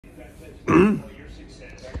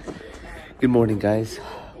Good morning, guys.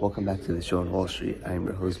 Welcome back to the show on Wall Street. I am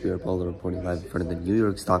your host, BR Baller, reporting live in front of the New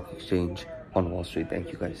York Stock Exchange on Wall Street.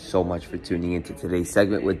 Thank you guys so much for tuning into today's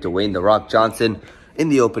segment with Dwayne "The Rock" Johnson in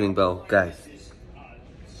the opening bell. Guys,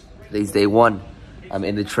 today's day one. I'm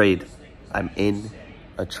in the trade. I'm in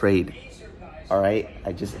a trade. All right,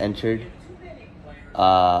 I just entered.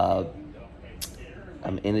 I'm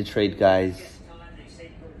in a trade, guys.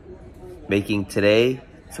 Making today,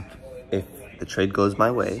 if the trade goes my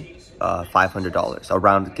way, $500,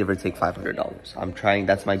 around, give or take $500. I'm trying,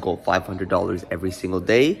 that's my goal, $500 every single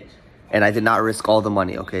day. And I did not risk all the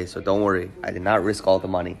money, okay? So don't worry, I did not risk all the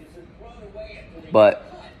money. But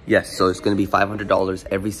yes, so it's gonna be $500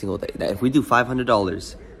 every single day. Now, if we do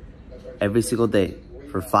 $500 every single day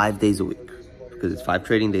for 5 days a week, because it's 5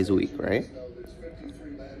 trading days a week, right?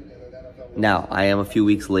 Now, I am a few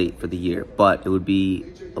weeks late for the year, but it would be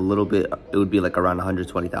a little bit, it would be like around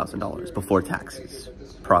 $120,000 before taxes,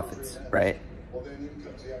 profits, right?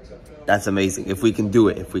 That's amazing. If we can do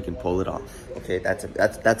it, if we can pull it off, okay? That's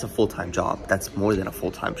a full-time job. That's more than a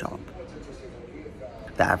full-time job.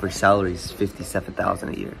 The average salary is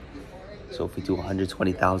 $57,000 a year. So if we do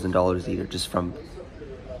 $120,000 a year just from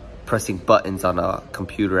pressing buttons on a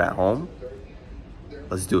computer at home,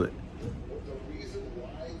 let's do it.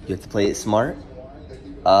 You have to play it smart.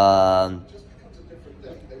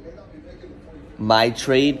 My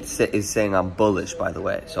trade is saying I'm bullish, by the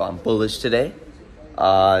way. So I'm bullish today.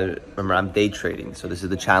 Remember, I'm day trading. So this is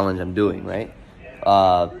the challenge I'm doing, right?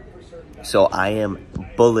 So I am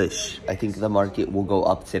bullish. I think the market will go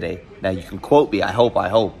up today. Now, you can quote me. I hope.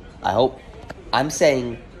 I'm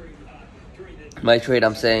saying, my trade,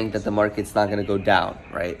 I'm saying that the market's not going to go down,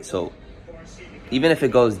 right? So even if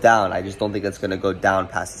it goes down, I just don't think it's going to go down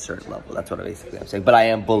past a certain level. That's what I'm saying. But I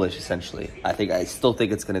am bullish, essentially. I still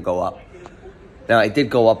think it's going to go up. Now, it did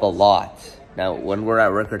go up a lot. Now, when we're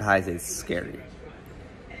at record highs, it's scary.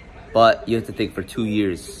 But you have to think, for 2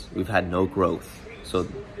 years, we've had no growth. So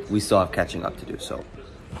we still have catching up to do. So,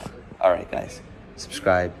 all right, guys.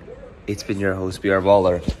 Subscribe. It's been your host, BR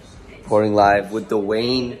Baller, reporting live with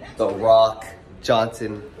Dwayne "The Rock"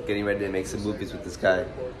 Johnson. Getting ready to make some movies with this guy.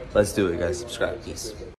 Let's do it, guys. Subscribe, please.